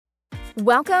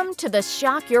Welcome to the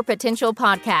Shock Your Potential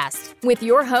podcast with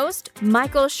your host,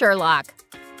 Michael Sherlock.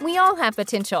 We all have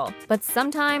potential, but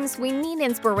sometimes we need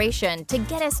inspiration to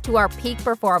get us to our peak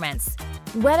performance.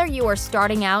 Whether you are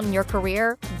starting out in your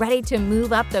career, ready to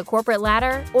move up the corporate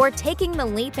ladder, or taking the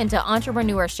leap into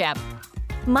entrepreneurship,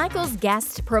 Michael's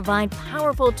guests provide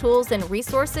powerful tools and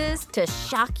resources to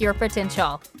shock your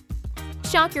potential.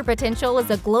 Shock Your Potential is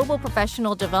a global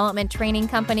professional development training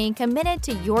company committed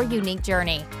to your unique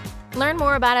journey. Learn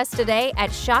more about us today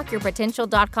at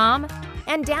shockyourpotential.com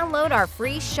and download our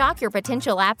free Shock Your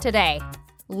Potential app today.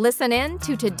 Listen in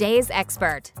to today's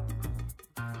expert.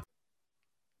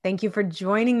 Thank you for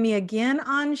joining me again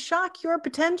on Shock Your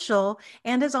Potential.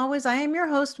 And as always, I am your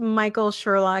host, Michael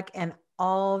Sherlock, and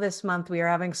all this month, we are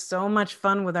having so much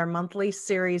fun with our monthly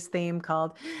series theme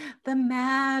called The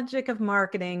Magic of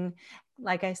Marketing.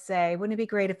 Like I say, wouldn't it be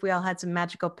great if we all had some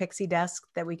magical pixie dust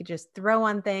that we could just throw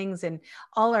on things and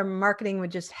all our marketing would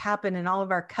just happen and all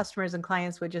of our customers and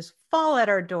clients would just fall at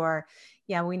our door?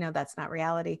 Yeah, we know that's not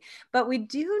reality, but we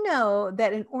do know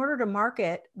that in order to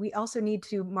market, we also need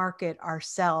to market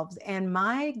ourselves. And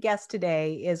my guest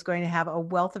today is going to have a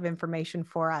wealth of information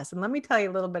for us. And let me tell you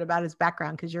a little bit about his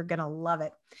background because you're going to love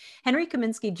it. Henry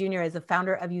Kaminsky Jr. is the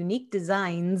founder of Unique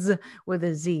Designs with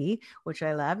a Z, which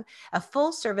I love, a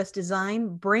full service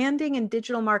design, branding, and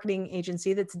digital marketing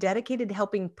agency that's dedicated to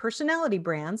helping personality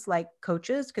brands like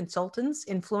coaches, consultants,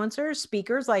 influencers,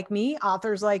 speakers like me,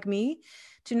 authors like me,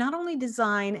 to not only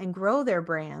design and grow their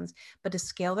brands, but to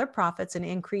scale their profits and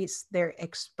increase their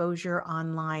exposure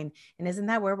online. And isn't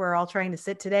that where we're all trying to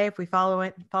sit today if we fall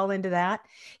into that?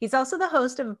 He's also the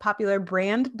host of a popular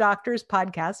Brand Doctors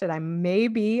podcast, and I may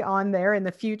be on there in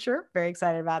the future. Very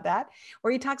excited about that,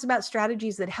 where he talks about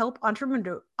strategies that help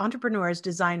entrepreneurs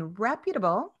design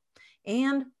reputable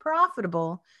and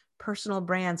profitable personal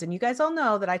brands. And you guys all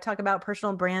know that I talk about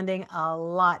personal branding a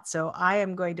lot. So I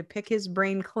am going to pick his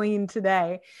brain clean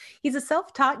today. He's a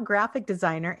self-taught graphic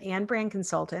designer and brand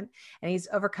consultant, and he's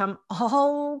overcome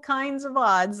all kinds of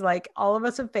odds like all of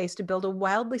us have faced to build a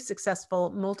wildly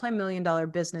successful multi-million-dollar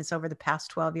business over the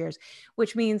past 12 years,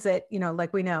 which means that,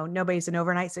 like we know, nobody's an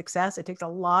overnight success. It takes a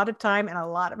lot of time and a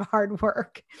lot of hard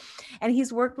work. And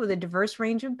he's worked with a diverse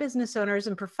range of business owners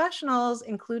and professionals,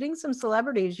 including some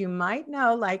celebrities you might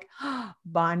know, like John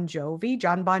Bon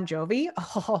Jovi,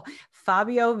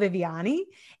 Fabio Viviani,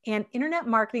 and internet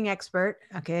marketing expert,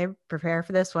 okay, prepare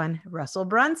for this one, Russell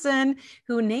Brunson,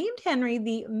 who named Henry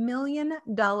the $1 Million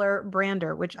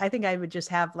Brander, which I think I would just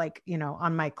have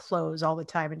on my clothes all the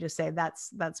time and just say,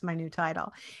 that's my new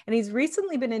title. And he's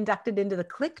recently been inducted into the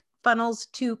ClickFunnels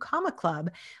 2 Comma Club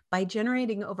by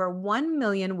generating over 1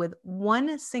 million with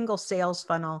one single sales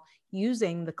funnel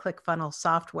using the ClickFunnels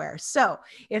software. So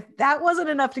if that wasn't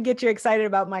enough to get you excited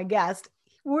about my guest,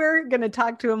 we're going to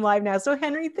talk to him live now. So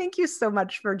Henry, thank you so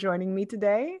much for joining me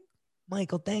today.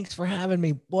 Michael, thanks for having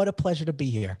me. What a pleasure to be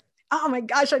here. Oh my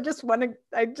gosh, I just want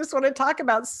to talk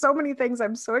about so many things.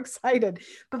 I'm so excited.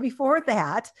 But before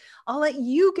that, I'll let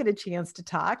you get a chance to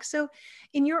talk. So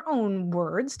in your own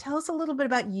words, tell us a little bit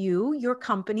about you, your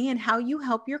company, and how you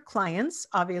help your clients,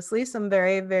 obviously some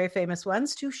very, very famous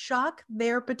ones, to shock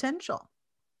their potential.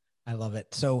 I love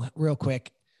it. So real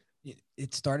quick,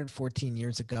 it started 14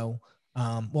 years ago.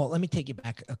 Well, let me take you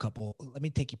back a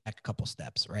couple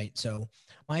steps, right? So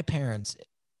my parents,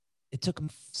 it took them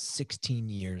 16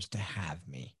 years to have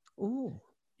me. Ooh.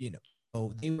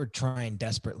 So they were trying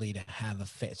desperately to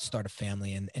start a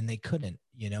family and they couldn't,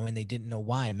 and they didn't know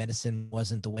why. Medicine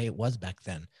wasn't the way it was back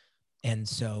then. And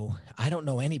so I don't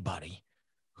know anybody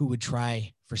who would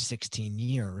try for 16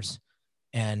 years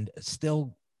and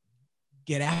still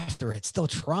get after it, still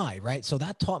try, right? So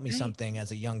that taught me something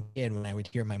as a young kid. When I would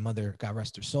hear my mother, God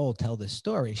rest her soul, tell this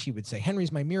story, she would say,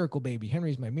 Henry's my miracle baby.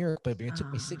 Henry's my miracle baby. It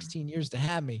took me 16 years to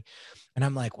have me. And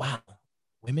I'm like, wow,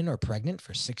 women are pregnant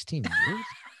for 16 years?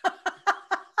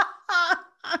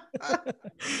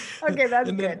 Okay,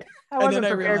 that's good. I wasn't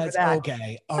prepared for that.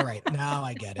 Okay, all right, now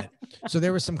I get it. So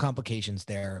there were some complications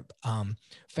there.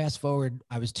 Fast forward,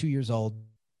 I was 2 years old.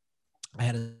 I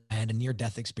had a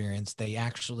near-death experience. They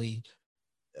actually...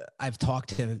 I've talked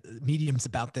to mediums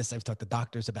about this. I've talked to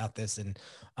doctors about this. And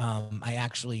I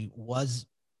actually was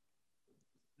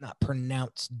not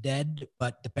pronounced dead,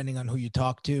 but depending on who you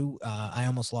talk to, I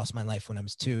almost lost my life when I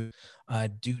was 2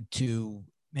 due to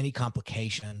many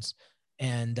complications.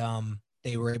 And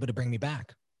they were able to bring me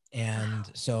back.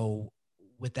 And so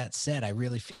with that said, I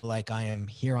really feel like I am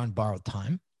here on borrowed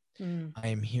time. I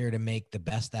am here to make the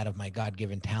best out of my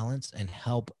God-given talents and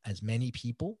help as many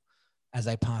people as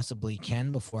I possibly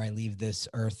can before I leave this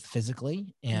earth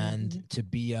physically, and to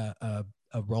be a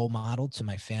a role model to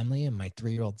my family and my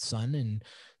 3-year-old son, and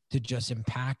to just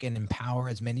impact and empower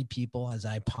as many people as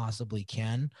I possibly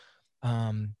can,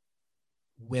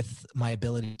 with my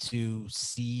ability to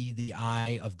see the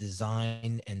eye of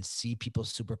design and see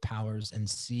people's superpowers and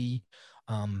see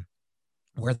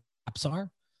where the gaps are,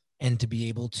 and to be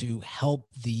able to help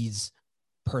these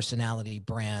personality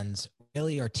brands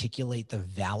really articulate the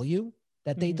value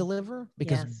that they deliver.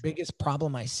 Because the biggest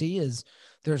problem I see is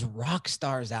there's rock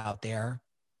stars out there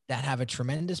that have a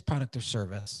tremendous product or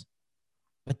service,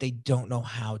 but they don't know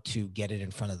how to get it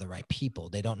in front of the right people.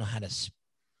 They don't know how to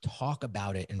talk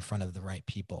about it in front of the right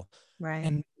people. Right.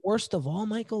 And worst of all,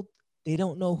 Michael, they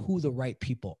don't know who the right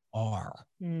people are.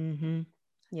 Mm-hmm.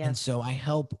 Yes. And so I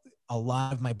help a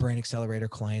lot of my Brand Accelerator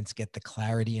clients get the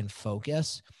clarity and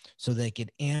focus so they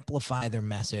could amplify their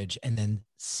message and then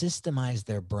systemize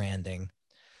their branding.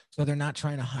 So they're not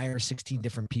trying to hire 16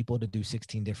 different people to do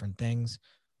 16 different things.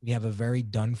 We have a very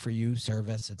done for you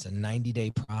service. It's a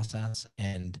 90-day process.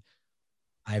 And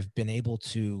I've been able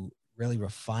to really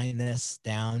refine this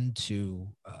down to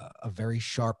a very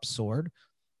sharp sword,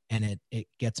 and it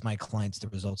gets my clients the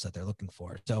results that they're looking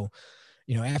for. So,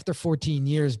 you know, after 14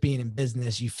 years being in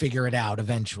business, you figure it out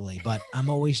eventually, but I'm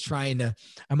always trying to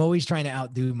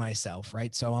outdo myself.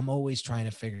 Right. So I'm always trying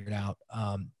to figure it out.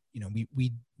 You know,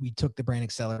 we took the Brand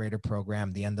Accelerator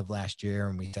program the end of last year,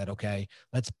 and we said, okay,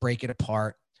 let's break it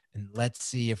apart and let's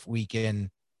see if we can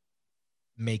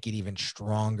make it even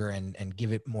stronger and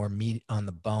give it more meat on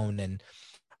the bone. And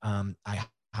I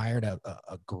hired a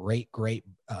great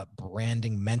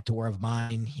branding mentor of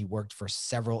mine. He worked for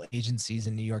several agencies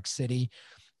in New York City,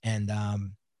 and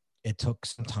it took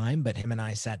some time, but him and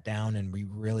I sat down and we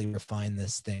really refined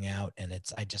this thing out. And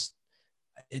it's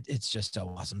just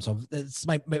so awesome. So it's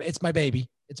my baby.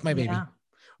 It's my baby.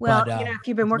 Well, but, you know, if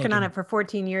you've been working on it for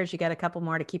 14 years, you got a couple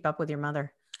more to keep up with your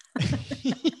mother.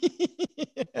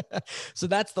 So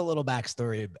that's the little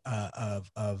backstory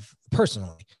of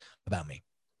personally about me.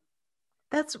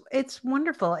 It's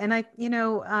wonderful. And I, you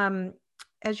know,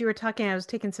 as you were talking, I was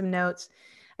taking some notes.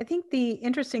 I think the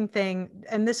interesting thing,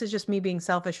 and this is just me being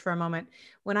selfish for a moment,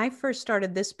 when I first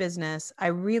started this business, I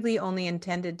really only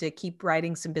intended to keep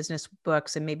writing some business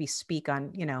books and maybe speak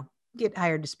on, you know, get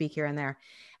hired to speak here and there.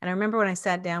 And I remember when I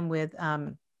sat down with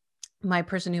my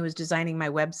person who was designing my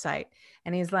website,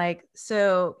 and he's like,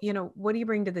 so, you know, what do you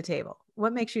bring to the table?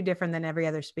 What makes you different than every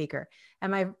other speaker?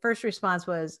 And my first response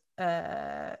was,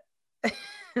 me.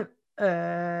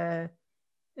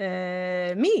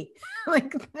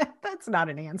 Like that's not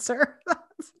an answer.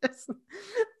 It's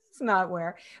not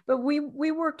where, but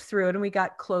we worked through it and we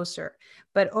got closer.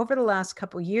 But over the last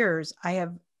couple of years, I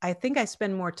think I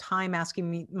spend more time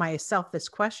asking myself this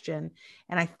question.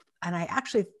 And I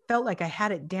actually felt like I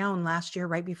had it down last year,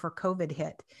 right before COVID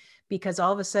hit, because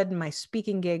all of a sudden my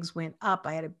speaking gigs went up.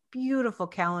 I had a beautiful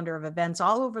calendar of events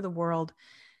all over the world.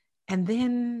 And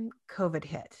then COVID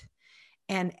hit.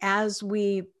 And as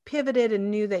we pivoted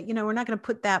and knew that, you know, we're not going to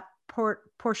put that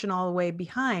portion all the way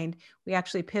behind, we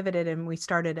actually pivoted and we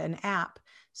started an app.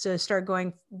 So start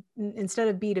going, instead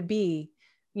of B2B,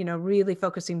 you know, really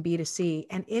focusing B2C.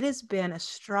 And it has been a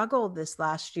struggle this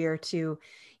last year to,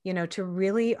 you know, to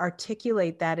really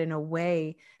articulate that in a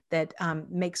way that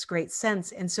makes great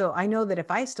sense. And so I know that if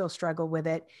I still struggle with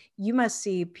it, you must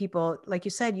see people, like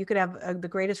you said, you could have the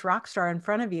greatest rock star in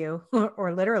front of you,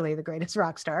 or literally the greatest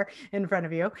rock star in front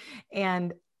of you,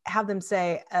 and have them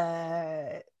say,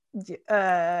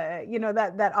 you know,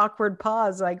 that awkward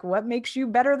pause, like, what makes you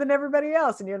better than everybody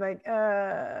else? And you're like,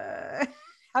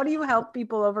 how do you help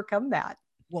people overcome that?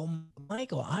 Well,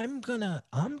 Michael, I'm gonna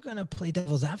play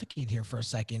devil's advocate here for a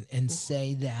second and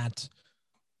say that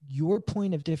your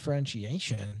point of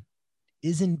differentiation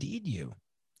is indeed you.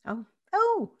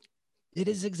 Oh, it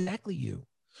is exactly you,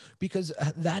 because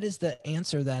that is the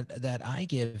answer that I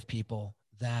give people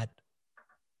that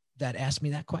ask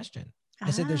me that question. I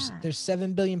said, there's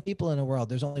 7 billion people in the world.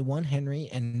 There's only one Henry,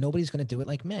 and nobody's going to do it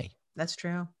like me. That's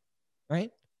true. Right.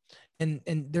 And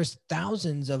there's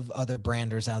thousands of other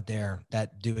branders out there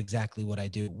that do exactly what I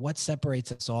do. What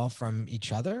separates us all from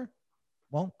each other?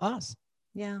 Well, us.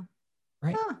 Yeah.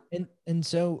 Right. Huh. And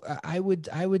so I would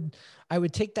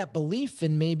take that belief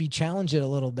and maybe challenge it a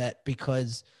little bit,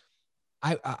 because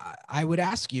I would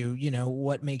ask you, you know,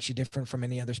 what makes you different from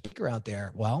any other speaker out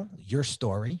there? Well, your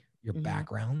story, your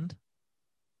background,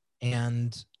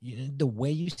 and the way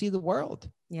you see the world.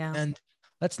 Yeah. And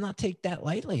let's not take that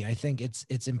lightly. I think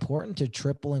it's important to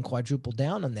triple and quadruple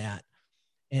down on that.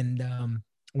 And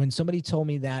when somebody told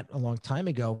me that a long time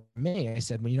ago, I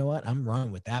said, well, you know what? I'm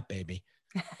wrong with that, baby.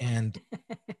 And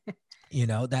You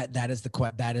know, that is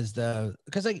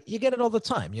because like you get it all the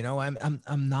time. You know, I'm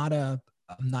not a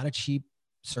cheap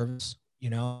service. You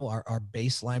know, our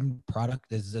baseline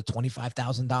product is a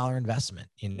 $25,000 investment.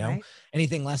 You know, Right.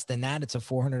 anything less than that, it's a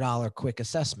 $400 quick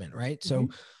assessment, right? So,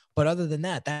 but other than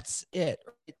that, that's it.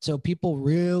 So people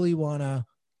really want to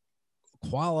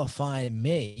qualify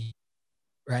me,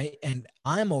 right? And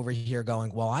I'm over here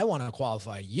going, well, I want to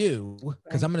qualify you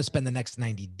because I'm going to spend the next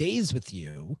 90 days with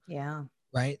you. Yeah.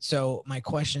 Right. So my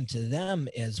question to them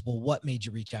is, well, what made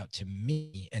you reach out to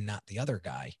me and not the other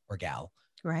guy or gal?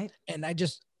 Right. And I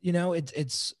just, you know,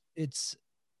 it's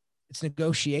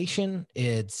negotiation.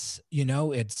 It's, you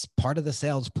know, it's part of the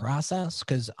sales process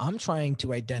because I'm trying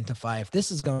to identify if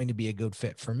this is going to be a good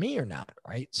fit for me or not.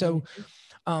 Right. So,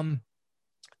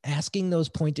 asking those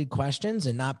pointed questions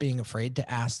and not being afraid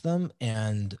to ask them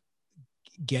and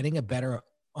getting a better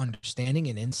understanding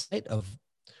and insight of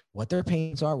what their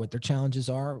pains are, what their challenges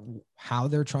are, how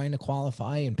they're trying to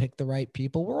qualify and pick the right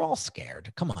people. We're all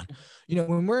scared. Come on. You know,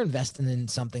 when we're investing in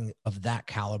something of that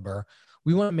caliber,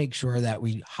 we want to make sure that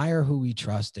we hire who we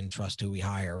trust and trust who we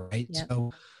hire, right? Yep.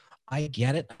 So I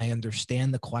get it. I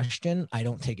understand the question. I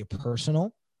don't take it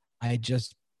personal. I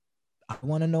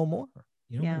want to know more.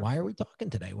 You know, why are we talking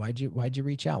today? Why'd you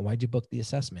reach out? Why'd you book the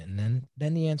assessment? And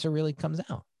then the answer really comes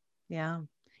out. Yeah.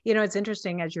 You know, it's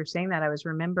interesting as you're saying that, I was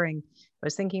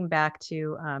thinking back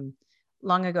to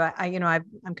long ago.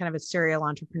 I'm kind of a serial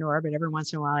entrepreneur, but every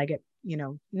once in a while I get, you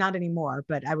know, not anymore,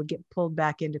 but I would get pulled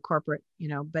back into corporate, you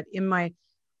know, but in my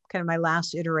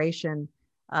last iteration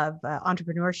of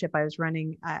entrepreneurship,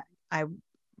 I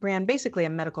ran basically a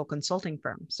medical consulting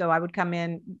firm. So I would come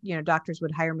in, you know, doctors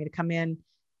would hire me to come in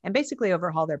and basically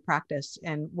overhaul their practice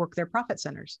and work their profit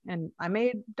centers. And I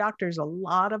made doctors a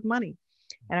lot of money.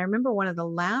 And I remember one of the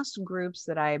last groups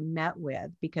that I met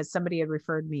with, because somebody had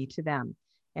referred me to them.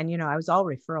 And, you know, I was all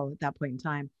referral at that point in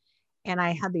time. And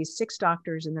I had these 6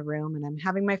 doctors in the room and I'm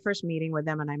having my first meeting with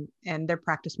them and their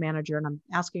practice manager, and I'm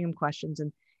asking them questions.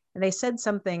 And they said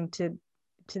something to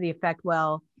the effect,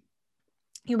 well,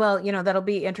 you know, that'll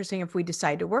be interesting if we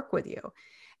decide to work with you.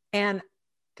 And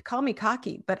to call me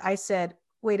cocky, but I said,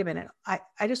 wait a minute,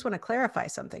 I just want to clarify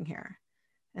something here.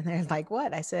 And they're like,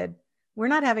 what? I said, we're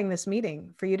not having this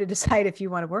meeting for you to decide if you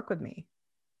want to work with me.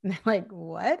 And they're like,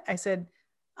 what? I said,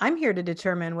 I'm here to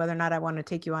determine whether or not I want to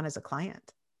take you on as a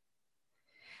client.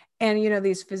 And, you know,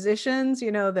 these physicians,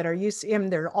 you know, that are used to,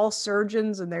 they're all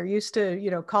surgeons and they're used to, you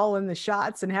know, calling the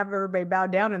shots and have everybody bow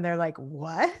down. And they're like,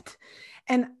 what?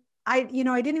 And I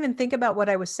didn't even think about what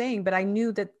I was saying, but I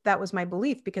knew that was my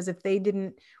belief, because if they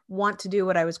didn't want to do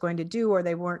what I was going to do, or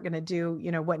they weren't going to do,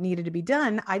 you know, what needed to be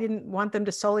done, I didn't want them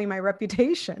to sully my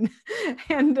reputation.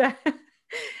 And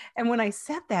when I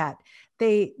said that,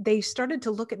 they started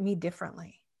to look at me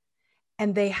differently,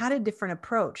 and they had a different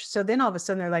approach. So then all of a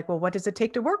sudden they're like, well, what does it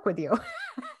take to work with you?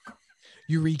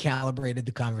 You recalibrated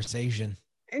the conversation.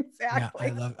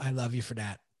 Exactly. Yeah, I love you for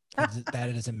that. That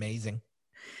is amazing.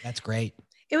 That's great.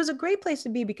 It was a great place to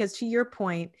be, because to your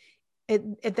point,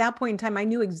 at that point in time, I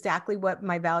knew exactly what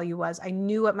my value was. I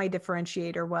knew what my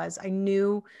differentiator was. I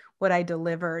knew what I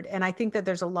delivered. And I think that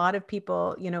there's a lot of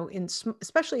people, you know,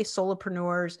 especially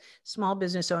solopreneurs, small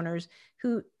business owners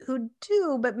who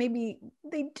do, but maybe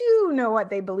they do know what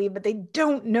they believe, but they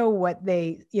don't know what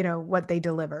they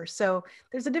deliver. So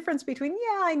there's a difference between,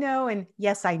 yeah, I know, and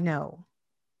yes, I know.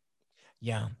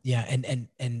 Yeah. Yeah.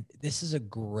 And this is a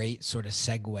great sort of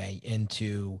segue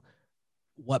into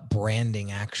what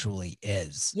branding actually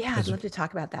is. Yeah. I'd love to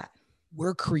talk about that.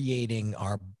 We're creating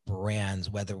our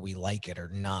brands, whether we like it or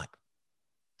not,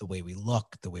 the way we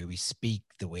look, the way we speak,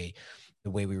 the way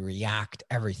we react,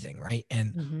 everything. Right.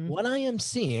 And what I am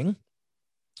seeing,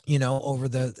 you know, over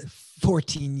the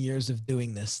 14 years of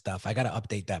doing this stuff, I got to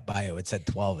update that bio. It said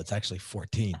 12. It's actually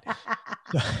 14.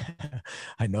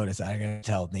 I noticed. I got to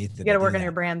tell Nathan. You got to work on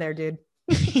your brand there, dude.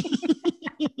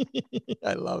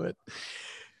 I love it.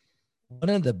 One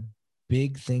of the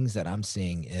big things that I'm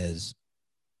seeing is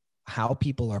how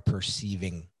people are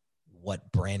perceiving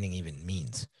what branding even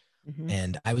means.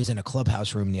 And I was in a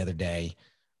Clubhouse room the other day.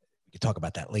 We could talk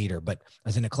about that later, but I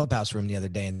was in a Clubhouse room the other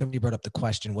day and somebody brought up the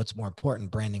question, what's more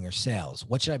important, branding or sales?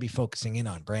 What should I be focusing in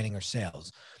on, branding or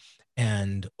sales?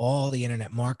 And all the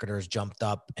internet marketers jumped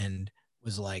up and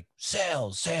was like,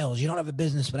 sales, you don't have a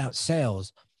business without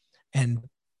sales. And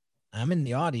I'm in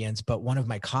the audience, but one of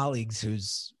my colleagues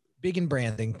who's big in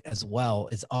branding as well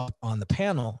is up on the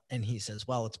panel. And he says,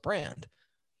 well, it's brand.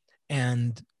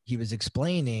 And he was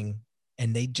explaining,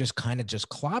 and they just kind of just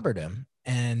clobbered him.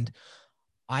 And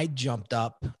I jumped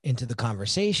up into the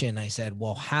conversation. I said,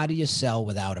 well, how do you sell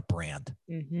without a brand?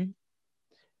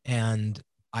 And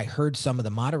I heard some of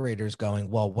the moderators going,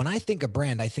 well, when I think of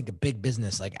brand, I think of big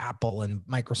business like Apple and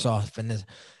Microsoft and this.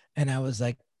 And I was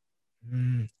like,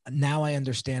 now I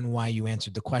understand why you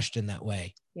answered the question that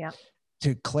way. Yeah.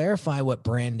 To clarify what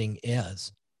branding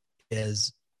is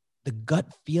the gut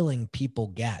feeling people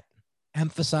get.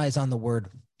 Emphasize on the word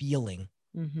feeling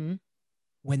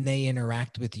when they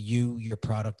interact with you, your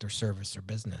product or service or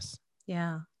business.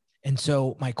 Yeah. And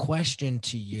so my question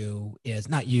to you is,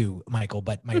 not you, Michael,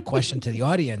 but my question to the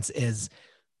audience is,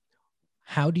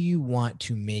 how do you want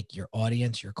to make your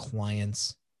audience, your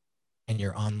clients, and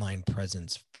your online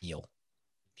presence feel?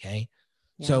 Okay.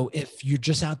 Yeah. So if you're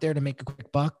just out there to make a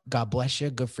quick buck, God bless you.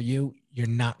 Good for you. You're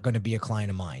not going to be a client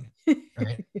of mine.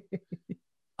 Right.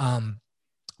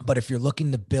 But if you're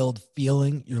looking to build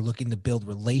feeling, you're looking to build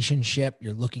relationship,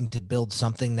 you're looking to build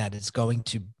something that is going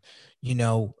to,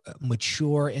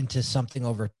 mature into something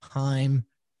over time.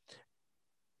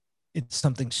 It's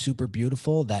something super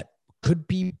beautiful that could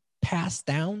be passed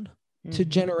down to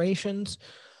generations.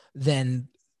 Then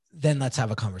let's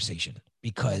have a conversation,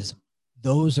 because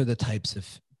those are the types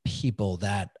of people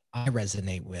that I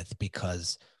resonate with,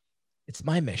 because it's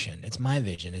my mission. It's my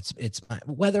vision. It's my,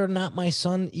 whether or not my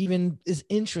son even is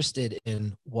interested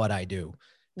in what I do,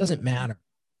 doesn't matter.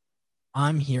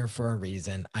 I'm here for a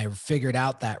reason. I figured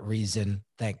out that reason,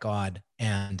 thank God.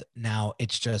 And now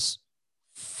it's just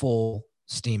full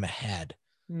steam ahead.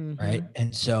 Right.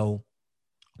 And so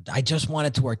I just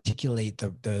wanted to articulate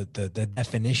the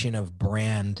definition of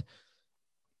brand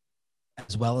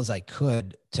as well as I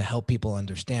could to help people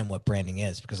understand what branding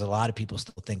is, because a lot of people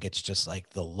still think it's just like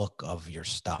the look of your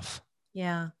stuff.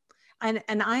 Yeah. And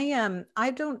I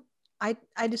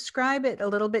describe it a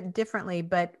little bit differently,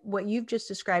 but what you've just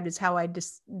described is how I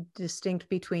distinct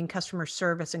between customer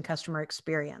service and customer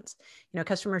experience.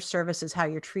 Customer service is how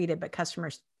you're treated, but customer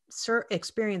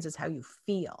experience is how you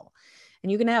feel.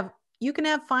 And you can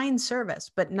have fine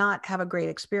service, but not have a great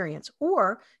experience,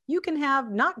 or you can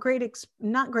have not great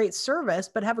service,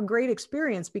 but have a great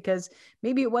experience because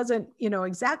maybe it wasn't,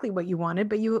 exactly what you wanted,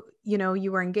 but you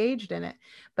were engaged in it.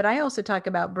 But I also talk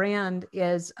about brand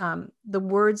is the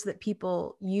words that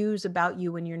people use about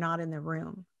you when you're not in the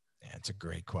room. Yeah, it's a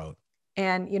great quote.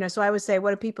 And, so I would say, what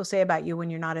do people say about you when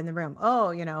you're not in the room?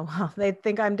 Oh, they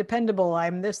think I'm dependable.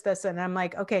 I'm this. And I'm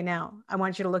like, okay, now I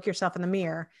want you to look yourself in the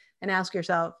mirror and ask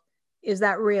yourself, is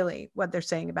that really what they're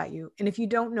saying about you? And if you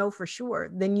don't know for sure,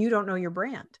 then you don't know your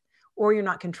brand, or you're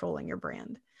not controlling your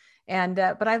brand. And,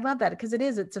 but I love that because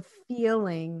it's a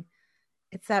feeling.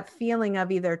 It's that feeling of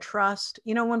either trust,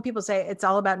 when people say it's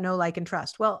all about know, like, and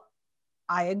trust. Well,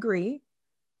 I agree,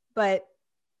 but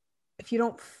if you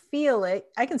don't feel it,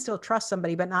 I can still trust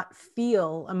somebody, but not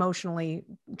feel emotionally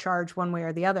charged one way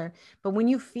or the other. But when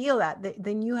you feel that,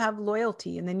 then you have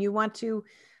loyalty, and then you want to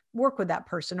work with that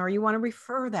person, or you want to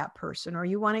refer that person, or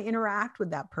you want to interact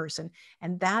with that person.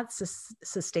 And that's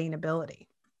sustainability.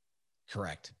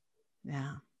 Correct.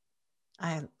 Yeah.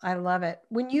 I love it.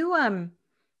 When you,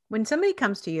 when somebody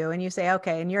comes to you and you say,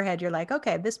 okay, in your head, you're like,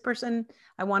 okay, this person,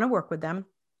 I want to work with them.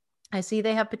 I see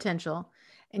they have potential.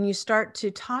 And you start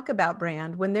to talk about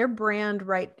brand when their brand,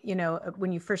 right,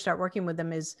 when you first start working with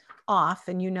them is off,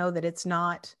 and that it's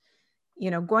not,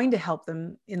 going to help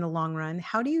them in the long run.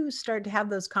 How do you start to have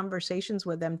those conversations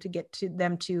with them to get to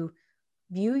them to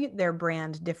view their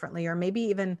brand differently, or maybe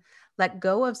even let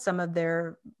go of some of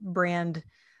their brand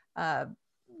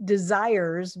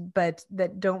desires, but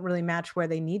that don't really match where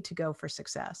they need to go for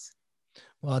success?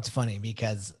 Well, it's funny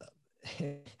because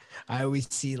I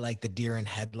always see like the deer in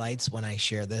headlights when I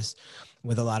share this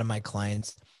with a lot of my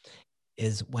clients,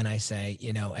 is when I say,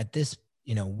 at this,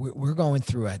 we're going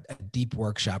through a deep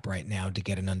workshop right now to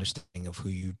get an understanding of who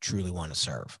you truly want to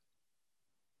serve.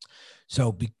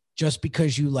 So just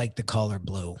because you like the color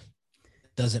blue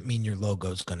doesn't mean your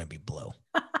logo is going to be blue.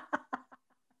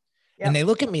 Yep. And they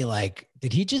look at me like,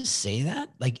 did he just say that?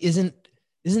 Like, isn't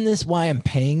this why I'm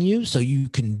paying you? So you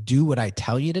can do what I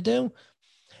tell you to do?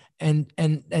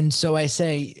 And so I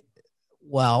say,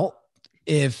 well,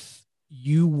 if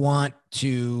you want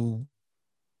to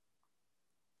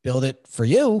build it for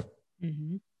you,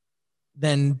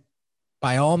 then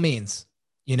by all means,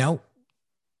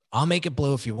 I'll make it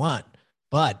blue if you want.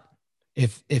 But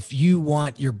if you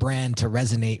want your brand to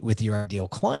resonate with your ideal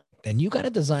client, then you got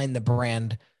to design the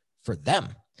brand for them,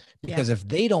 because if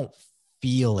they don't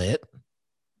feel it,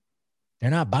 they're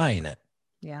not buying it.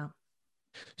 Yeah.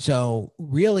 So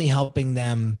really helping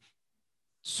them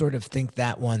sort of think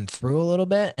that one through a little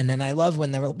bit. And then I love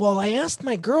when they're, well, I asked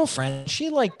my girlfriend, she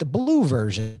liked the blue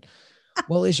version.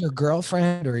 Well, is your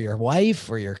girlfriend or your wife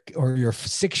or your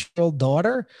 6-year-old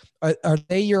daughter, are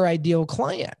they your ideal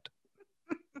client?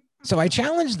 So I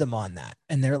challenged them on that,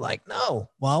 and they're like, no.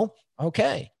 Well,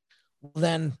 okay. Well,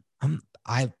 then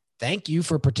I thank you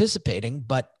for participating,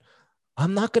 but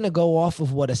I'm not going to go off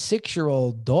of what a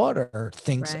 6-year-old daughter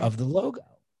thinks Right. of the logo,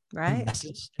 Right.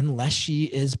 unless she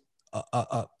is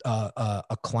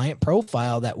a client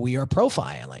profile that we are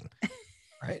profiling,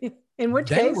 right? In which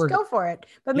Then case, go for it.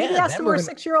 But maybe yeah, ask then some we're more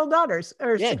gonna 6-year-old daughters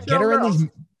or yeah 6-year-old girls.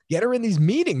 get her in these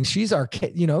meetings. She's our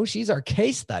she's our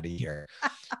case study here,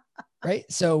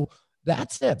 right? So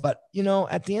that's it. But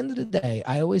at the end of the day,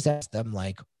 I always ask them,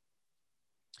 like,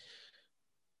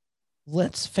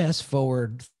 let's fast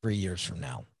forward 3 years from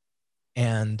now,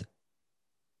 and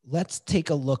let's take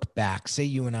a look back. Say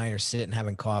you and I are sitting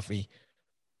having coffee,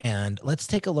 and let's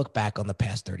take a look back on the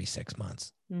past 36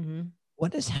 months. Mm-hmm.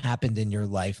 What has happened in your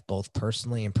life, both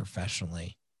personally and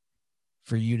professionally,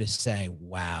 for you to say,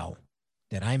 wow,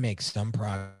 did I make some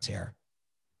progress here?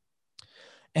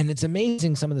 And it's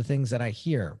amazing some of the things that I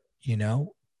hear,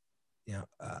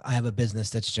 I have a business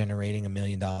that's generating $1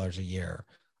 million a year.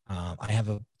 I have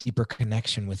a deeper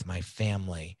connection with my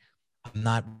family. I'm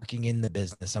not working in the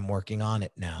business. I'm working on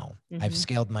it now. Mm-hmm. I've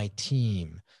scaled my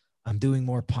team. I'm doing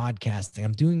more podcasting.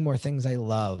 I'm doing more things I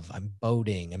love. I'm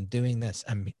boating. I'm doing this.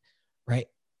 Right.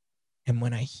 And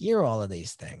when I hear all of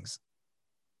these things,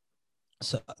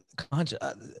 so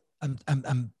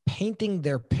I'm painting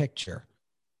their picture.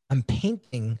 I'm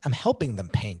helping them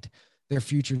paint their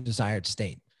future desired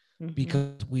state, Mm-hmm.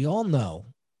 because we all know,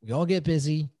 we all get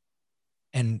busy,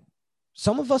 and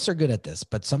some of us are good at this,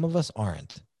 but some of us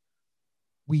aren't.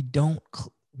 We don't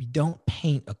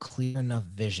paint a clear enough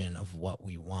vision of what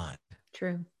we want.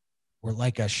 True. We're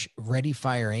like a ready,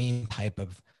 fire, aim type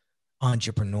of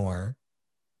entrepreneur.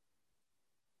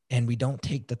 And we don't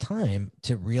take the time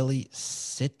to really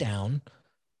sit down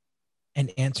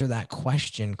and answer that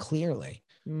question clearly.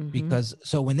 Mm-hmm. Because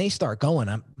so when they start going,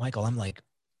 I'm like,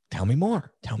 tell me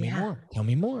more, tell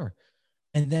me more.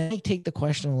 And then I take the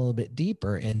question a little bit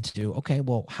deeper into, okay,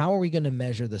 well, how are we going to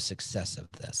measure the success of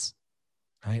this?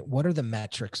 Right? What are the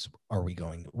metrics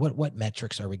what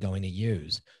metrics are we going to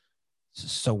use?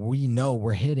 So we know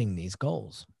we're hitting these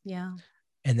goals. Yeah.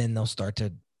 And then they'll start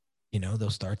to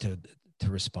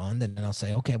respond. And then I'll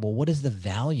say, okay, well, what is the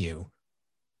value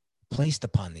placed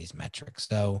upon these metrics?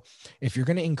 So if you're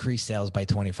going to increase sales by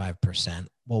 25%,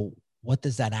 well, what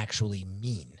does that actually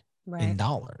mean in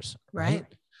dollars? Right.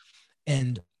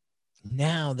 And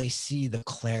now they see the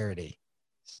clarity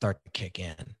start to kick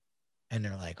in, and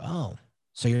they're like, oh,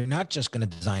 so you're not just going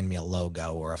to design me a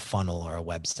logo or a funnel or a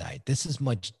website. This is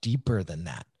much deeper than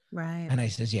that. Right. And I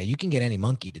says, yeah, you can get any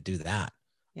monkey to do that.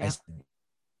 Yeah. I said,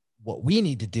 what we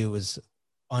need to do is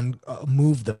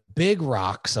move the big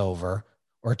rocks over,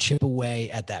 or chip away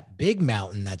at that big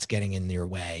mountain that's getting in your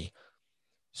way,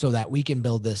 so that we can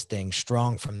build this thing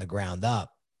strong from the ground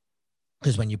up.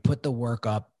 Because when you put the work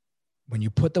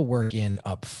in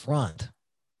up front,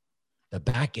 the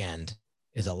back end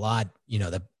is a lot,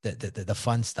 the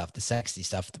fun stuff, the sexy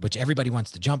stuff, which everybody wants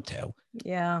to jump to.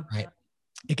 Yeah. Right.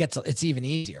 It's even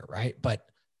easier. Right. But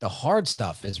the hard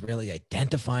stuff is really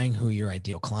identifying who your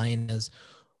ideal client is.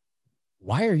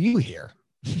 Why are you here?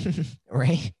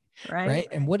 Right. Right.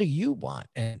 And what do you want?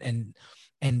 And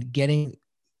getting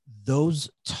those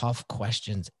tough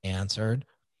questions answered,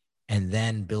 and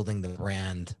then building the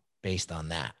brand based on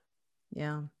that.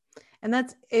 Yeah. And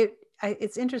that's it.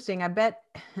 It's interesting. I bet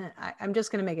I'm just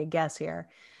going to make a guess here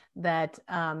that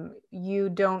you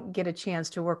don't get a chance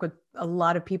to work with a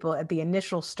lot of people at the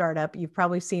initial startup. You've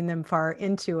probably seen them far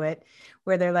into it,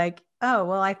 where they're like, oh,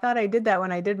 well, I thought I did that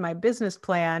when I did my business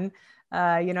plan,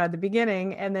 at the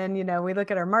beginning. And then, we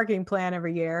look at our marketing plan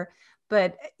every year,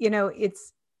 but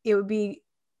it would be,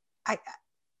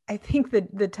 I think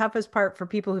that the toughest part for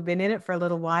people who've been in it for a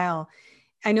little while,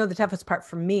 I know the toughest part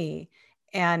for me,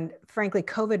 and frankly,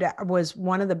 COVID was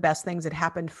one of the best things that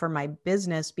happened for my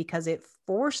business, because it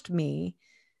forced me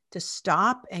to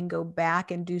stop and go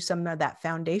back and do some of that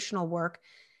foundational work.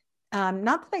 Not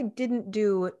that I didn't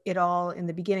do it all in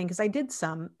the beginning, because I did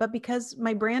some, but because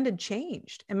my brand had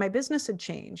changed and my business had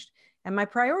changed and my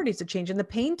priorities had changed, and the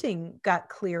painting got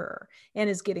clearer and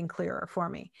is getting clearer for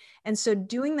me. And so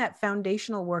doing that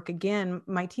foundational work again,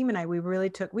 my team and I, we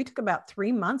took about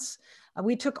 3 months.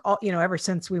 We took all, ever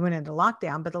since we went into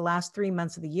lockdown, but the last 3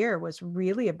 months of the year was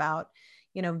really about,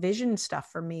 vision stuff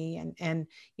for me, and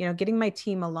getting my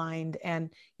team aligned. And,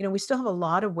 we still have a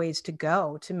lot of ways to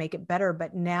go to make it better,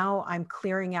 but now I'm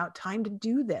clearing out time to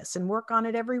do this and work on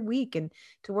it every week, and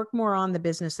to work more on the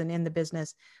business than in the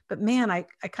business. But man, I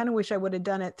kind of wish I would have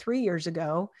done it 3 years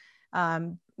ago.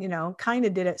 Kind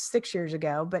of did it 6 years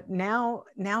ago, but now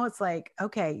it's like,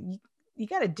 okay,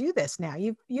 to do this now.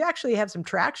 You actually have some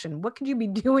traction. What could you be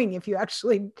doing if you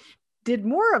actually did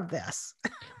more of this?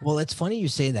 Well, it's funny you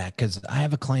say that, because I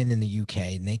have a client in the UK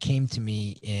and they came to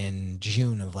me in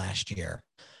June of last year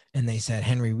and they said,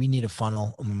 Henry, we need a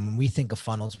funnel. When we think of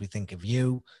funnels, we think of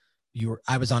you.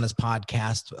 I was on his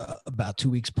podcast about 2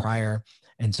 weeks prior.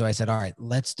 And so I said, all right,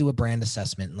 let's do a brand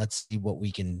assessment. Let's see what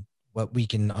we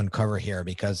can uncover here,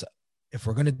 because if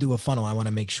we're going to do a funnel, I want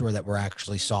to make sure that we're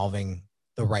actually solving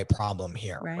the right problem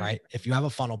here, right? If you have a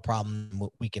funnel problem,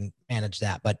 we can manage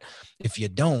that. But if you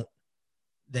don't,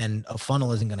 then a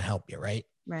funnel isn't going to help you, right?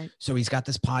 Right. So he's got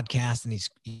this podcast and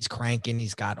he's cranking.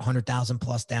 He's got 100,000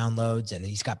 plus downloads, and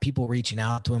he's got people reaching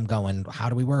out to him going, how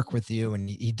do we work with you? And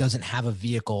he doesn't have a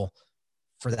vehicle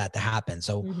for that to happen.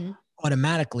 So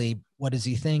automatically, what does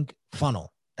he think?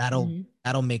 Funnel.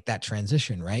 That'll make that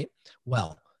transition, right?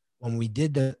 Well, when we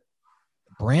did the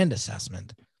brand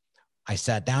assessment, I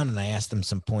sat down and I asked him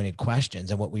some pointed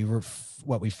questions. And what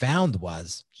we found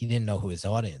was he didn't know who his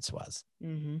audience was.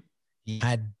 He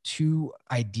had two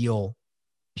ideal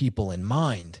people in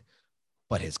mind,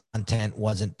 but his content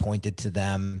wasn't pointed to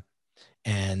them.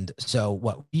 And so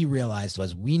what we realized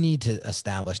was we need to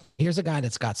establish, here's a guy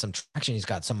that's got some traction. He's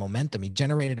got some momentum. He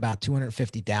generated about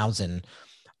 250,000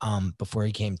 before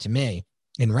he came to me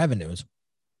in revenues.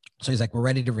 So he's like, we're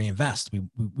ready to reinvest.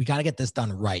 We got to get this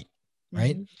done right.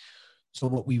 Right. So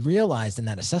what we realized in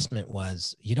that assessment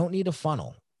was you don't need a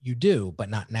funnel. You do, but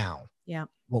not now. Yeah.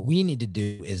 What we need to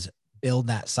do is build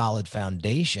that solid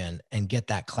foundation and get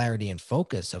that clarity and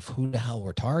focus of who the hell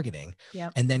we're targeting,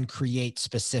 and then create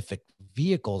specific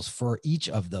vehicles for each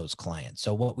of those clients.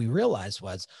 So what we realized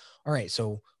was, all right,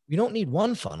 so we don't need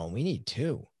one funnel. We need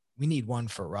two. We need one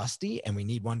for Rusty and we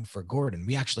need one for Gordon.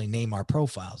 We actually name our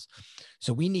profiles.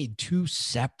 So we need two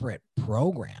separate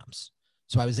programs.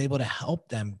 So I was able to help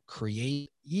them create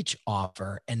each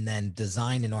offer and then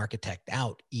design and architect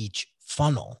out each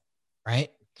funnel, right?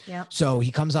 Yeah. So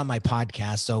he comes on my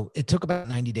podcast. So it took about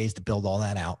 90 days to build all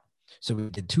that out. So we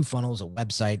did two funnels, a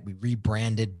website. We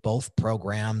rebranded both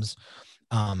programs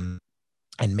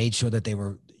and made sure that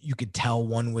you could tell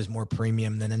one was more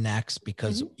premium than the next,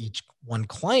 because each one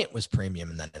client was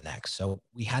premium than the next. So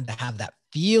we had to have that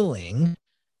feeling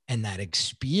and that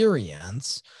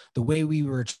experience the way we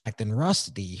were attracting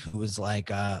Rusty, who was like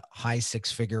a high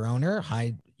six-figure owner,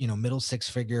 middle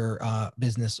six-figure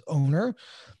business owner.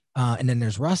 And then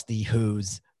there's Rusty,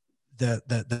 who's the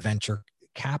venture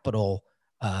capital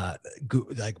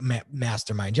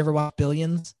mastermind. You ever watch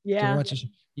Billions? Yeah.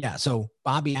 Yeah. So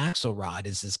Bobby Axelrod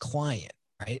is his client,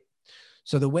 right?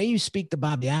 So the way you speak to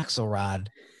Bobby Axelrod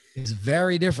is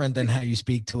very different than how you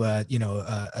speak to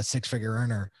a six-figure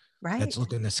earner, right? That's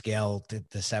looking to scale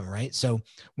to 7, right? So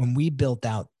when we built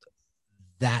out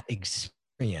that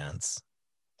experience,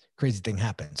 crazy thing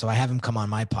happened. So I have him come on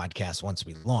my podcast once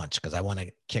we launch, because I want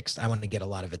to get a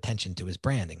lot of attention to his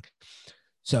branding.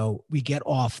 So we get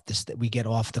off the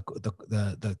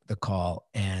call,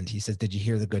 and he says, "Did you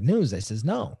hear the good news?" I says,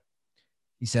 "No."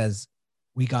 He says,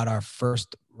 "We got our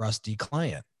first Rusty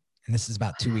client," and this is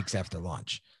about 2 weeks after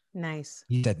launch. Nice.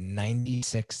 He said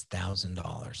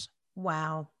 $96,000.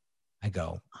 Wow. I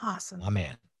go, awesome, my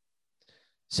man.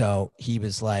 So he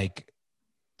was like,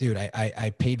 dude,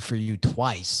 I paid for you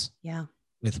twice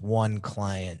with one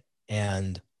client.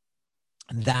 And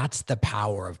that's the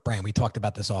power of brand. We talked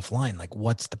about this offline. Like,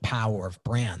 what's the power of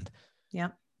brand? Yeah.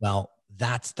 Well,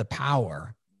 that's the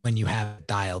power when you have it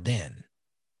dialed in,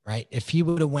 right? If he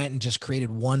would have went and just created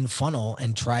one funnel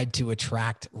and tried to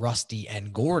attract Rusty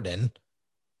and Gordon,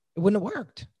 it wouldn't have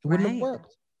worked. It wouldn't have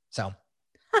worked. So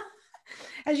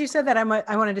as you said that, I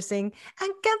wanted to sing,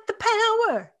 "I got the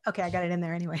power." Okay. I got it in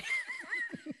there anyway.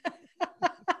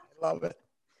 I love it.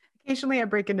 Occasionally I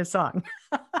break into song.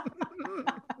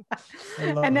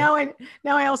 And now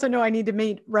I also know I need to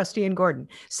meet Rusty and Gordon.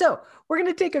 So we're going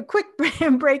to take a quick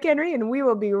break, Henry, and we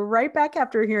will be right back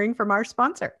after hearing from our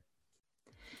sponsor.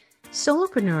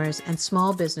 Solopreneurs and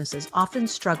small businesses often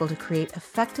struggle to create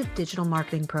effective digital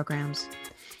marketing programs.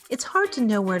 It's hard to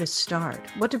know where to start,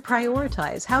 what to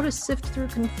prioritize, how to sift through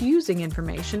confusing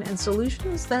information and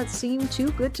solutions that seem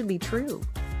too good to be true.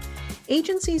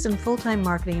 Agencies and full-time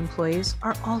marketing employees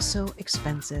are also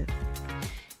expensive.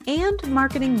 And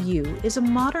Marketing You is a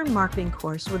modern marketing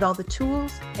course with all the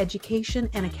tools, education,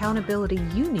 and accountability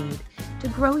you need to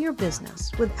grow your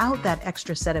business without that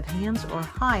extra set of hands or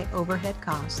high overhead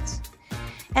costs.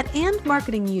 At And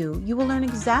Marketing You, you will learn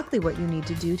exactly what you need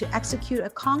to do to execute a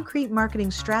concrete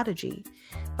marketing strategy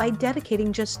by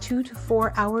dedicating just 2 to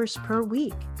 4 hours per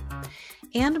week.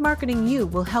 And Marketing You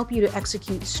will help you to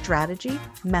execute strategy,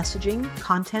 messaging,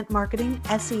 content marketing,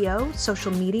 SEO,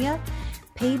 social media,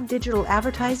 paid digital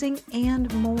advertising,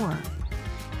 and more.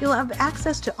 You'll have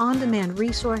access to on-demand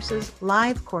resources,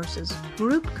 live courses,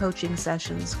 group coaching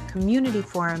sessions, community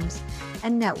forums,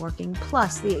 and networking,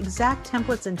 plus the exact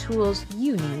templates and tools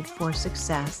you need for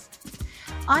success.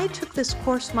 I took this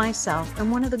course myself,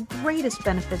 and one of the greatest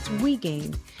benefits we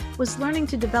gained was learning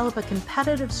to develop a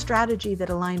competitive strategy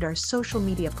that aligned our social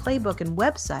media playbook and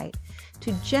website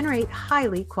to generate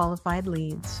highly qualified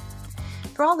leads.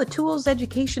 For all the tools,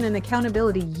 education, and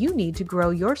accountability you need to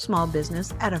grow your small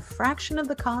business at a fraction of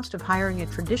the cost of hiring a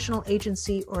traditional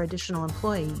agency or additional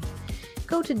employee,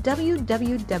 go to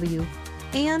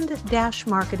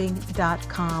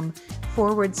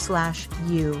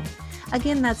www.and-marketing.com/you.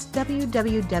 Again, that's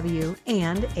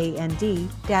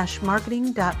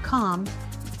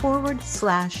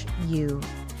www.and-marketing.com/you.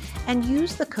 And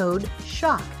use the code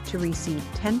SHOCK to receive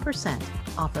 10%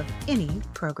 off of any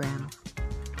program.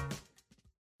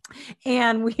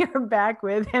 And we are back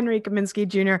with Henry Kaminsky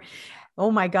Jr. Oh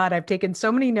my God, I've taken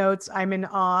so many notes. I'm in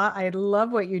awe. I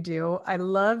love what you do. I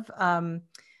love the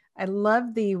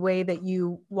way that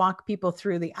you walk people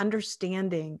through the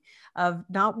understanding of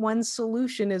not one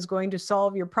solution is going to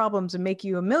solve your problems and make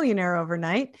you a millionaire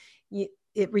overnight.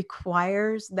 It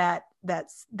requires that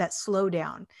slow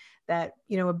down, that,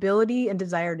 ability and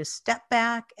desire to step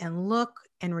back and look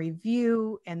and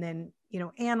review and then,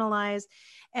 analyze.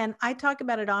 And I talk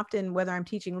about it often, whether I'm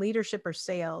teaching leadership or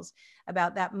sales,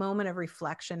 about that moment of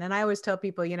reflection. And I always tell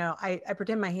people, I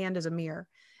pretend my hand is a mirror.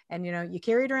 And, you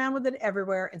carry it around with it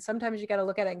everywhere. And sometimes you got to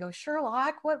look at it and go,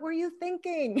 Sherlock, what were you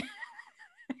thinking?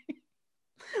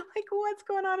 Like, what's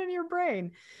going on in your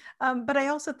brain? But I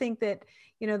also think that,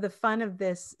 the fun of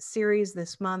this series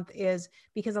this month is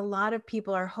because a lot of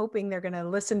people are hoping they're going to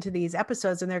listen to these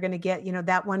episodes and they're going to get,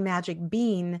 that one magic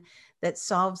bean that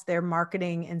solves their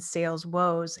marketing and sales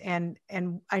woes. And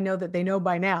I know that they know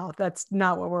by now that's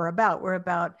not what we're about. We're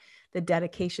about the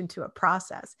dedication to a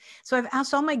process. So I've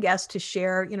asked all my guests to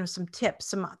share, some tips,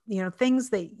 some, things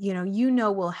that,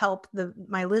 will help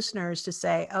my listeners to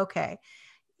say, okay,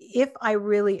 if I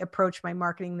really approach my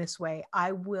marketing this way,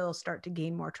 I will start to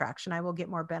gain more traction. I will get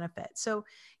more benefit. So,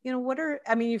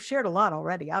 you've shared a lot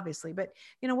already, obviously, but,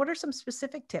 what are some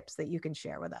specific tips that you can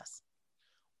share with us?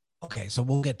 Okay. So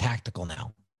we'll get tactical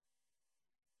now.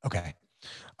 Okay.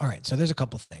 All right. So there's a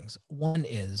couple of things. One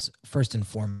is, first and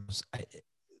foremost,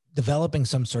 developing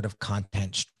some sort of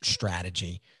content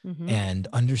strategy, and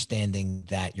understanding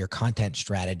that your content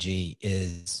strategy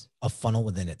is a funnel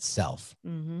within itself.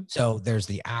 So there's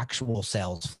the actual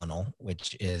sales funnel,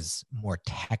 which is more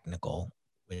technical,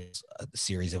 with a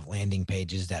series of landing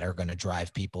pages that are going to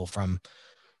drive people from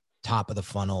top of the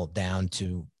funnel down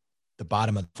to the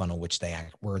bottom of the funnel,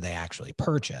 where they actually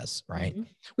purchase, right?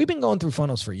 We've been going through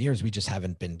funnels for years. We just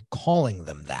haven't been calling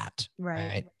them that.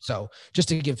 Right. So just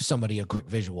to give somebody a quick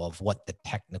visual of what the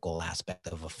technical aspect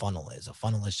of a funnel is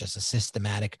just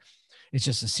it's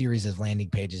just a series of landing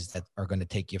pages that are going to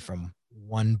take you from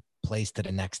one place to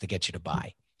the next to get you to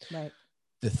buy. Right.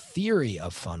 The theory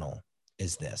of funnel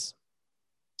is this: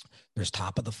 there's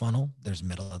top of the funnel, there's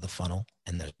middle of the funnel,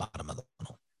 and there's bottom of the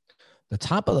funnel. The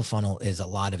top of the funnel is a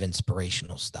lot of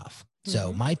inspirational stuff.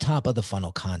 So my top of the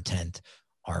funnel content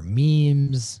are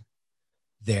memes.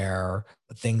 They're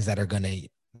things that are going to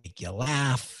make you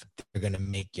laugh. They're going to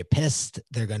make you pissed.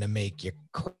 They're going to make you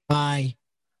cry.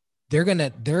 They're going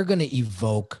to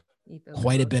evoke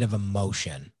quite a bit of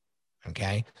emotion.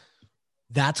 Okay.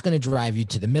 That's going to drive you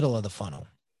to the middle of the funnel.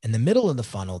 In the middle of the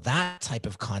funnel, that type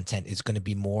of content is going to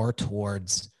be more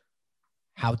towards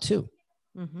how to.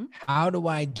 How do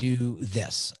I do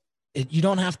this? You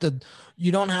don't have to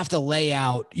lay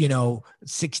out,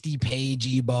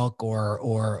 60-page ebook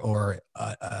or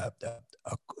a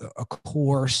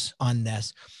course on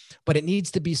this, but it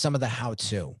needs to be some of the how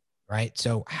to, right?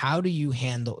 So how do you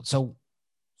handle, so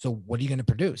what are you going to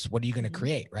produce? What are you going to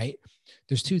create, right?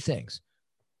 There's two things: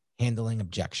 handling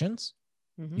objections.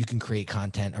 You can create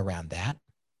content around that,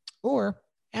 or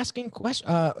answering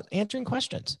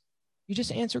questions. You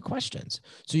just answer questions.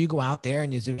 So you go out there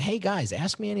and you say, hey guys,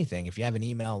 ask me anything. If you have an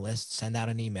email list, send out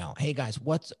an email. Hey guys,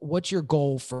 what's your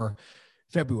goal for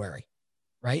February?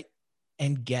 Right.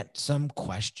 And get some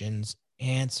questions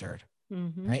answered.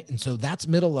 Right. And so that's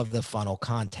middle of the funnel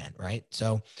content. Right.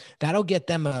 So that'll get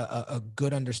them a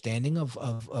good understanding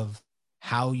of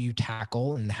how you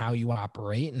tackle and how you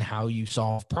operate and how you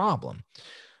solve problem.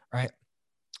 Right.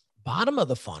 Bottom of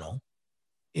the funnel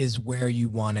is where you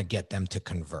want to get them to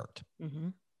convert,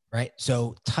 right?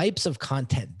 So types of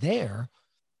content there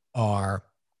are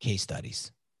case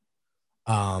studies.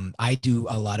 I do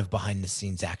a lot of behind the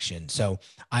scenes action. So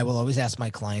I will always ask my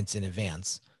clients in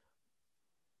advance,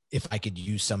 if I could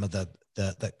use some of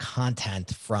the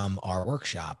content from our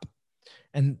workshop.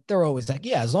 And they're always like,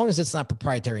 yeah, as long as it's not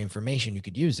proprietary information, you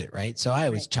could use it, right? So I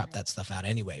always chop that stuff out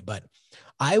anyway. But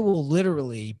I will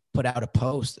literally put out a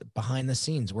post behind the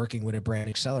scenes working with a brand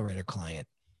accelerator client.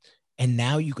 And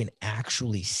now you can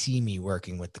actually see me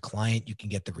working with the client. You can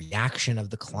get the reaction of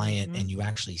the client, and you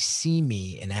actually see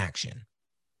me in action,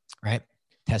 right?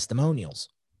 Testimonials.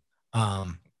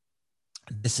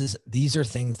 These are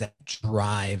things that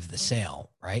drive the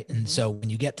sale, right? And so when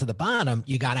you get to the bottom,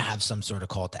 you got to have some sort of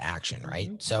call to action,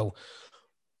 right? So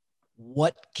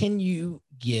what can you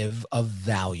give of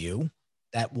value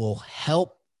that will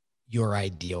help your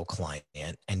ideal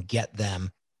client and get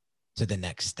them to the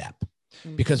next step?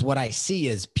 Because what I see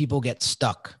is people get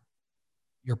stuck.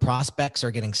 Your prospects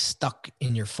are getting stuck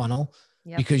in your funnel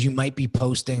because you might be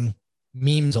posting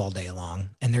memes all day long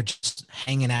and they're just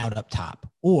hanging out up top,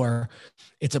 or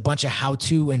it's a bunch of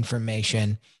how-to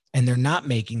information and they're not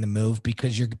making the move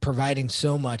because you're providing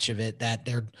so much of it that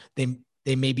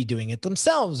they may be doing it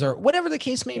themselves or whatever the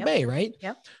case may be, right?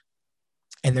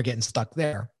 And they're getting stuck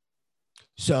there.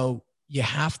 So you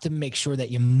have to make sure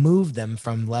that you move them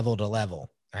from level to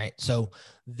level, right? So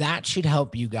that should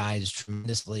help you guys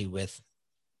tremendously with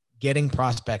getting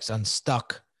prospects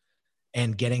unstuck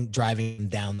and driving them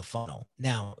down the funnel.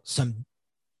 Now, some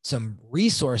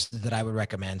resources that I would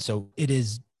recommend. So it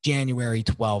is January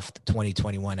 12th,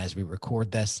 2021, as we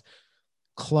record this.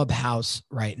 Clubhouse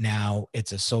right now,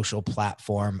 it's a social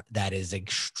platform that is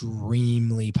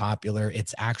extremely popular.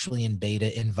 It's actually in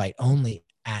beta invite only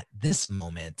at this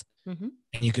moment. And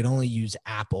you can only use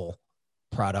Apple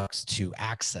products to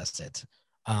access it.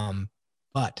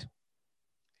 But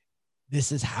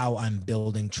this is how I'm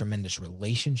building tremendous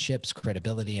relationships,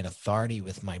 credibility, and authority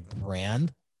with my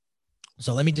brand.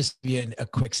 So let me just give you a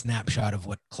quick snapshot of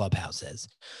what Clubhouse is.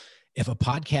 If a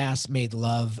podcast made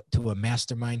love to a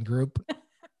mastermind group,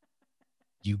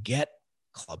 you get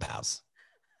Clubhouse.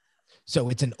 So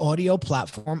it's an audio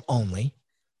platform only.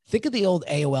 Think of the old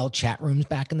AOL chat rooms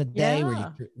back in the day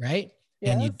where you, right?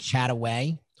 And you chat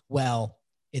away. Well,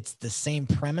 it's the same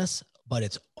premise, but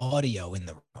it's audio in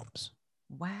the rooms.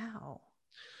 Wow.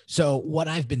 So what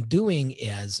I've been doing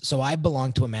is, so I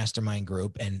belong to a mastermind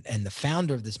group, and the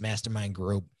founder of this mastermind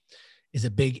group is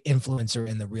a big influencer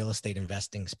in the real estate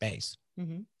investing space.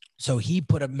 So he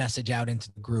put a message out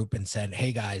into the group and said,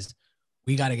 hey guys,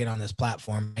 we got to get on this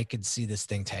platform. I could see this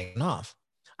thing taking off.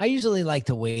 I usually like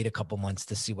to wait a couple months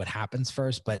to see what happens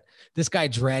first, but this guy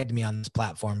dragged me on this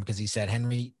platform because he said,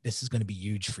 Henry, this is going to be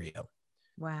huge for you.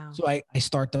 Wow. So I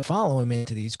start to follow him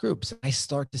into these groups. I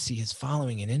start to see his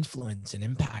following and influence and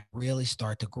impact really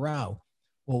start to grow.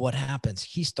 Well, what happens?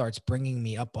 He starts bringing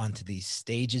me up onto these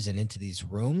stages and into these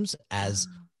rooms as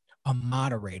a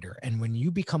moderator. And when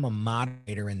you become a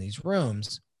moderator in these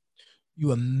rooms,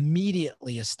 you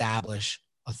immediately establish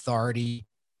authority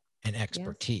and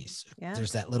expertise.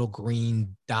 There's that little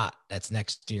green dot that's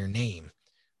next to your name,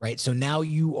 right? So now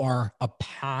you are a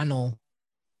panel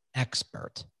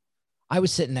expert. I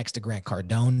was sitting next to Grant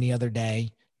Cardone the other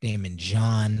day, Damon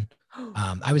John.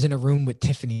 I was in a room with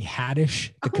Tiffany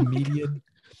Haddish, the comedian.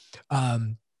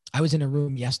 I was in a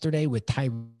room yesterday with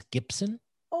Tyrese Gibson.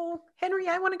 Oh, Henry,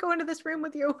 I want to go into this room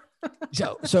with you.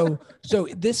 So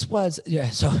this was,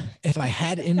 so if I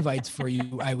had invites for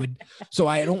you, I would, so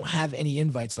I don't have any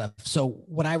invites left. So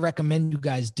what I recommend you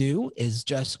guys do is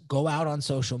just go out on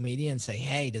social media and say,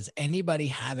 hey, does anybody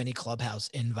have any Clubhouse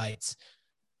invites?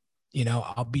 You know,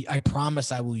 I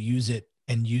promise I will use it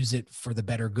and use it for the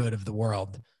better good of the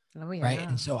world. Oh, yeah. Right.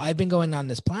 And so I've been going on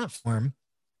this platform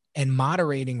and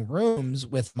moderating rooms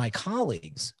with my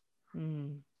colleagues.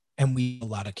 And we do a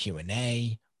lot of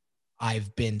Q&A.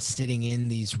 I've been sitting in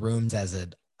these rooms as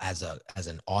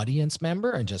an audience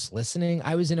member and just listening.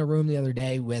 I was in a room the other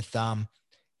day with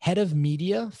head of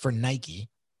media for Nike.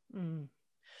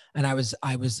 And I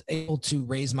was able to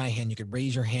raise my hand. You could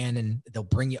raise your hand and they'll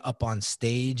bring you up on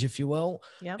stage, if you will.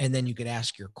 And then you could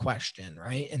ask your question,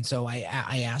 right? And so I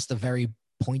asked a very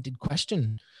pointed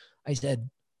question. I said,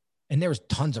 and there was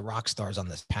tons of rock stars on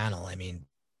this panel. I mean,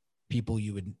 people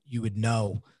you would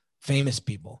know, famous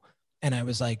people. And I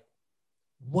was like,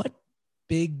 what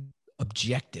big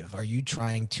objective are you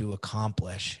trying to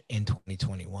accomplish in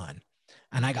 2021?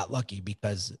 And I got lucky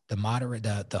because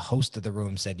the host of the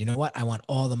room said, you know what? I want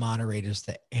all the moderators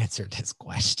to answer this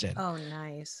question. Oh,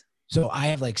 nice. So I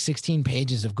have like 16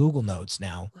 pages of Google Notes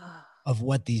now of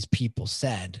what these people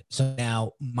said. So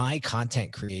now my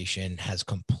content creation has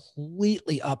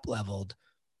completely up-leveled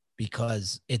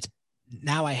because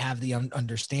now I have the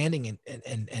understanding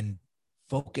and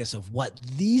focus of what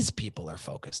these people are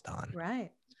focused on.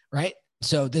 Right. Right.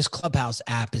 So this Clubhouse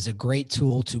app is a great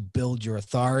tool to build your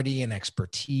authority and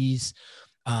expertise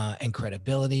and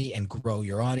credibility and grow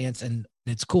your audience. And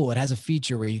it's cool. It has a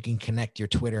feature where you can connect your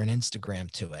Twitter and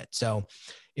Instagram to it. So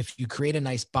if you create a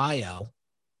nice bio,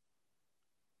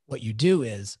 what you do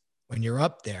is when you're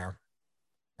up there,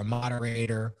 a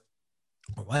moderator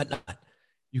or whatnot,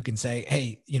 you can say,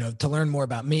 hey, to learn more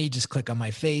about me, just click on my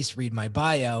face, read my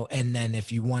bio. And then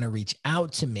if you want to reach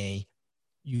out to me,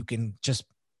 you can just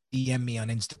DM me on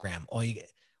Instagram. All you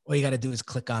got to do is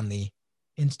click on the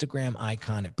Instagram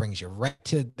icon. It brings you right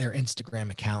to their Instagram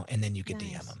account, and then you can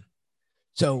DM them.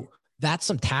 So that's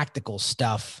some tactical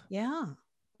stuff. Yeah.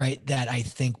 Right. That I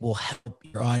think will help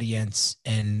your audience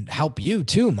and help you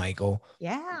too, Michael.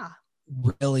 Yeah.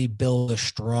 Really build a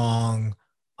strong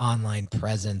online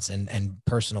presence and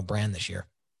personal brand this year.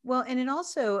 Well, and it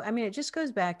also, it just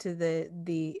goes back to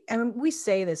we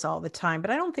say this all the time,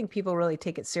 but I don't think people really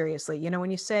take it seriously. When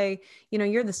you say,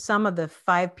 you're the sum of the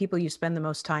 5 people you spend the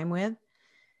most time with.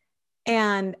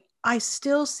 And I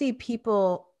still see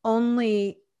people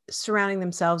only surrounding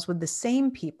themselves with the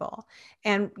same people,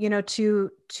 and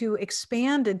to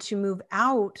expand and to move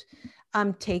out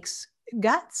takes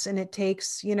guts, and it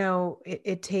takes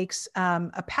it takes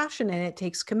a passion, and it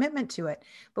takes commitment to it.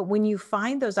 But when you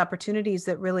find those opportunities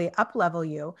that really up level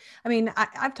you,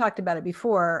 I've talked about it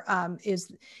before,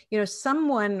 is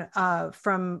someone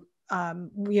from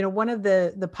one of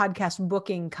the podcast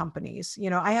booking companies.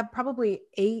 I have probably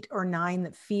 8 or 9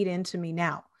 that feed into me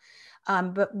now.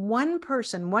 But one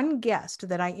guest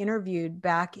that I interviewed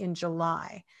back in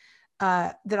July,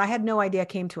 that I had no idea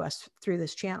came to us through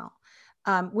this channel,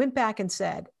 went back and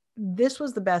said, this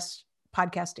was the best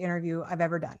podcast interview I've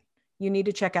ever done. You need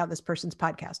to check out this person's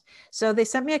podcast. So they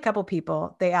sent me a couple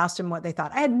people. They asked them what they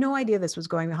thought. I had no idea this was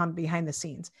going on behind the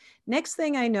scenes. Next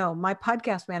thing I know, my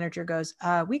podcast manager goes,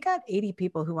 we got 80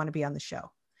 people who want to be on the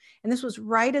show. And this was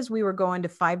right as we were going to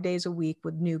 5 days a week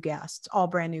with new guests, all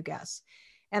brand new guests.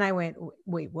 And I went,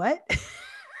 wait, what?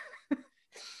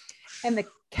 And the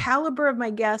caliber of my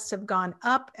guests have gone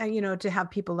up, to have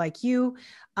people like you.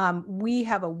 We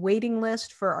have a waiting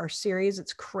list for our series.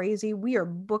 It's crazy. We are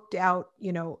booked out,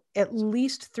 at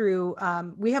least through,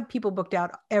 we have people booked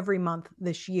out every month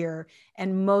this year.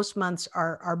 And most months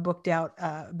are booked out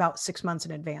about 6 months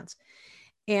in advance.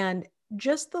 And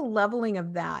just the leveling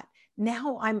of that.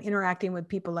 Now I'm interacting with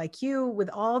people like you, with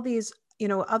all these,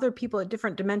 other people at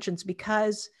different dimensions,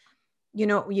 because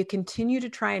you continue to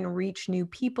try and reach new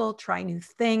people, try new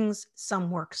things.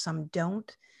 Some work, some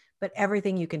don't, but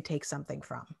everything you can take something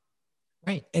from.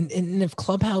 Right. And if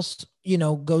Clubhouse,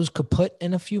 goes kaput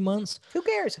in a few months, who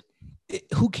cares?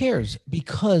 Who cares?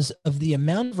 Because of the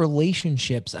amount of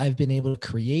relationships I've been able to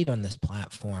create on this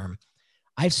platform.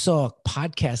 I saw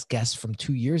podcast guests from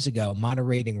 2 years ago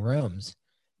moderating rooms.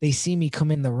 They see me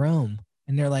come in the room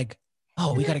and they're like,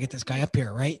 oh, we got to get this guy up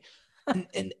here. Right.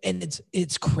 And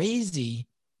it's crazy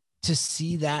to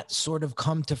see that sort of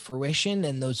come to fruition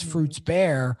and those fruits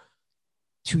bear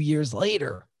 2 years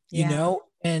later,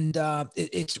 and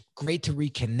it's great to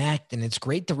reconnect, and it's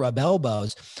great to rub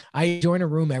elbows. I join a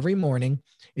room every morning.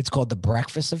 It's called the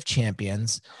Breakfast of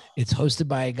Champions. It's hosted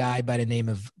by a guy by the name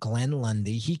of Glenn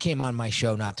Lundy. He came on my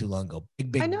show not too long ago.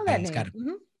 Big. I know that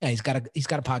name. He's got a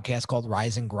podcast called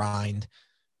Rise and Grind.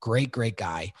 Great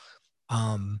guy.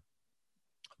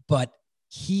 But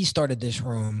he started this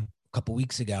room a couple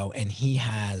weeks ago, and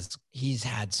he's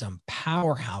had some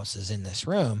powerhouses in this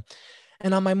room.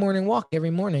 And on my morning walk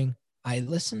every morning, I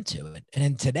listen to it. And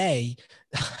then today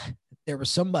there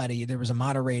was a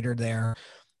moderator there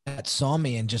that saw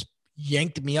me and just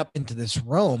yanked me up into this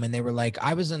room. And they were like,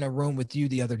 I was in a room with you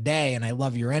the other day and I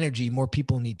love your energy. More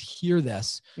people need to hear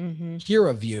this, hear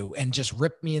of you, and just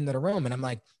ripped me into the room. And I'm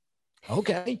like,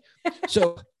 okay.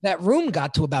 So that room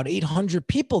got to about 800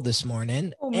 people this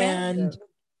morning. Oh, and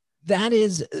that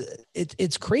is,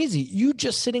 it's crazy. You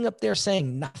just sitting up there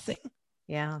saying nothing.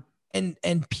 Yeah.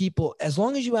 And people, as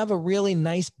long as you have a really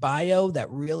nice bio that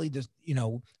really just,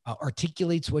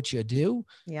 articulates what you do.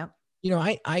 Yeah.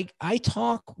 I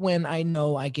talk when I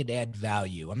know I could add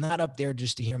value. I'm not up there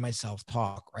just to hear myself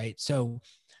talk. Right. So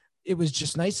it was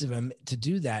just nice of him to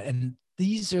do that. And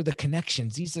these are the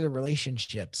connections. These are the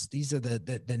relationships. These are the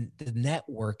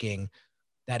networking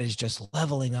that is just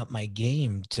leveling up my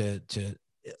game to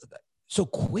so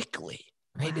quickly,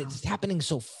 right? Wow. It's happening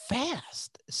so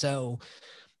fast. So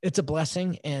it's a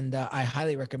blessing. And I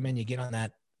highly recommend you get on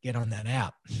that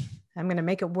app. I'm going to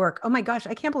make it work. Oh my gosh.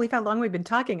 I can't believe how long we've been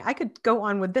talking. I could go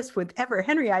on with this forever.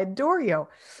 Henry, I adore you.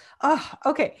 Oh,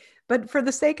 okay. But for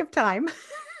the sake of time,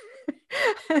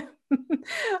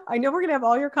 I know we're going to have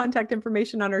all your contact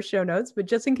information on our show notes, but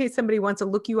just in case somebody wants to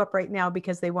look you up right now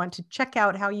because they want to check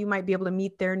out how you might be able to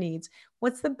meet their needs,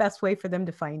 what's the best way for them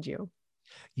to find you?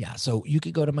 Yeah, so you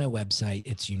could go to my website.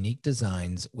 It's Unique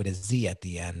Designs with a Z at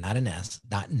the end, not an S,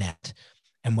 .net.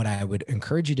 And what I would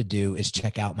encourage you to do is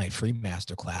check out my free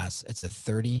masterclass. It's a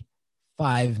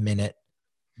 35-minute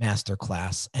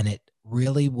masterclass, and it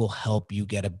really will help you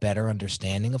get a better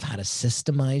understanding of how to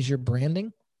systemize your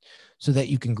branding so that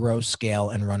you can grow, scale,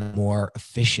 and run a more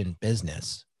efficient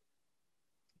business.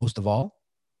 Most of all,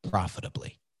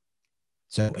 profitably.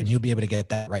 So, and you'll be able to get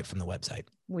that right from the website.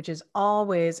 Which is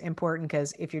always important,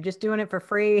 because if you're just doing it for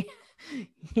free,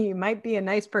 you might be a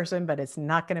nice person, but it's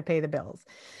not going to pay the bills.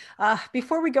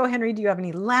 Before we go, Henry, do you have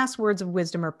any last words of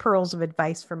wisdom or pearls of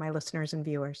advice for my listeners and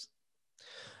viewers?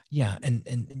 Yeah, and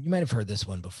you might have heard this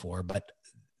one before, but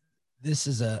this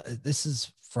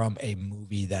is from a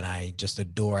movie that I just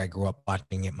adore. I grew up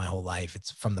watching it my whole life.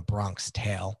 It's from The Bronx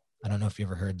Tale. I don't know if you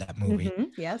ever heard that movie. Mm-hmm,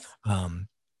 yes.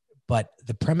 But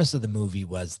the premise of the movie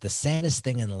was the saddest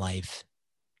thing in life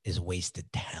is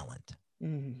wasted talent.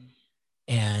 Mm.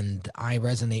 And I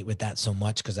resonate with that so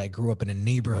much because I grew up in a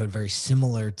neighborhood very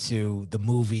similar to the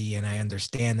movie, and I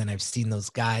understand, and I've seen those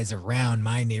guys around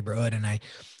my neighborhood, and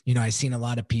I've seen a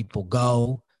lot of people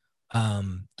go,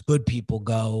 good people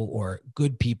go, or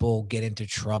good people get into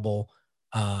trouble.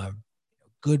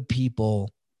 Good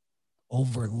people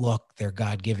overlook their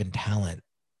God-given talent.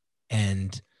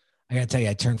 And I got to tell you,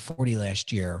 I turned 40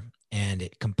 last year, and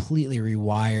it completely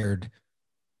rewired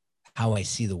how I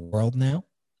see the world now.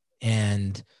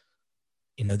 And,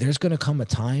 there's going to come a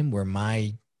time where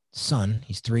my son,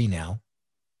 he's 3 now,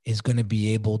 is going to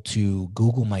be able to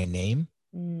Google my name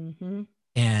mm-hmm.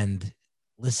 and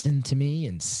listen to me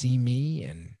and see me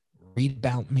and read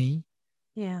about me.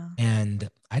 Yeah. And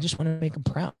I just want to make him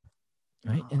proud.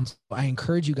 Right. And so I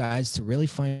encourage you guys to really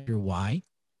find your why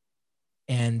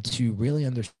and to really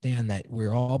understand that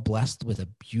we're all blessed with a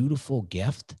beautiful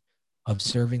gift of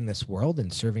serving this world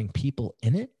and serving people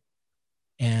in it.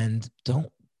 And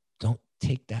don't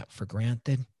take that for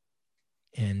granted.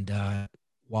 And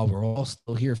while we're all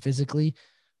still here physically,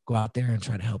 go out there and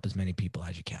try to help as many people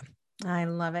as you can. I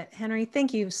love it. Henry,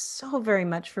 thank you so very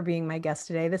much for being my guest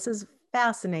today. This is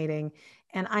fascinating.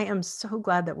 And I am so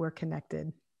glad that we're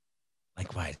connected.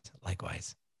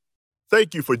 Likewise.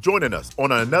 Thank you for joining us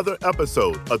on another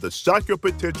episode of the Shock Your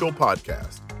Potential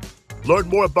podcast. Learn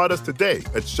more about us today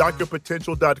at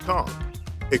shockyourpotential.com,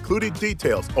 including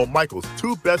details on Michael's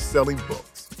 2 best-selling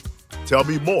books. Tell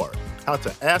me more, how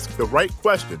to ask the right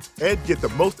questions and get the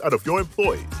most out of your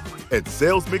employees, and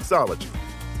Sales Mixology,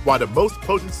 why the most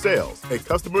potent sales and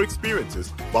customer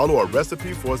experiences follow a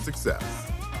recipe for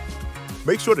success.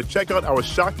 Make sure to check out our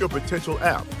Shock Your Potential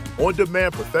app,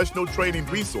 on-demand professional training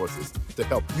resources to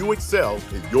help you excel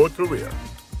in your career.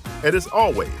 And as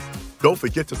always, don't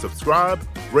forget to subscribe,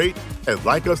 rate, and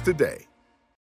like us today.